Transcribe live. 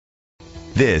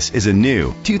This is a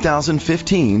new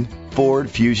 2015 Ford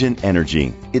Fusion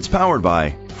Energi. It's powered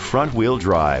by front-wheel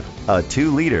drive, a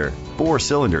 2-liter,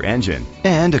 4-cylinder engine,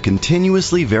 and a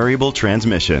continuously variable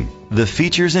transmission. The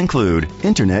features include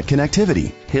internet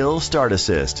connectivity, hill start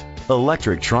assist,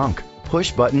 electric trunk,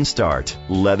 push-button start,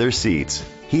 leather seats,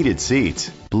 heated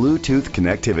seats, Bluetooth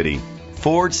connectivity,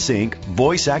 Ford Sync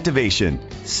voice activation,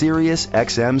 Sirius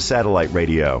XM satellite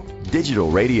radio, digital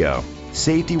radio.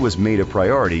 Safety was made a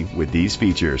priority with these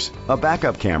features: a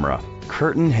backup camera,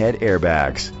 curtain head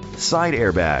airbags, side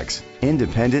airbags,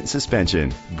 independent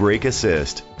suspension, brake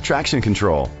assist, traction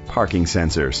control, parking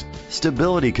sensors,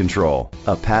 stability control,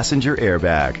 a passenger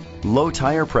airbag, low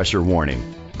tire pressure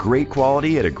warning. Great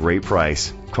quality at a great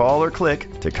price. Call or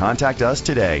click to contact us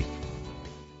today.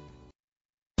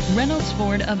 Reynolds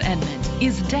Ford of Edmond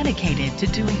is dedicated to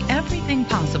doing everything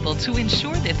possible to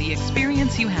ensure that the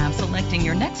experience you have selecting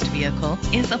your next vehicle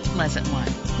is a pleasant one.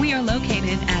 We are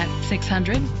located at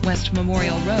 600 West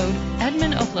Memorial Road,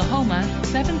 Edmond, Oklahoma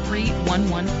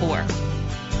 73114.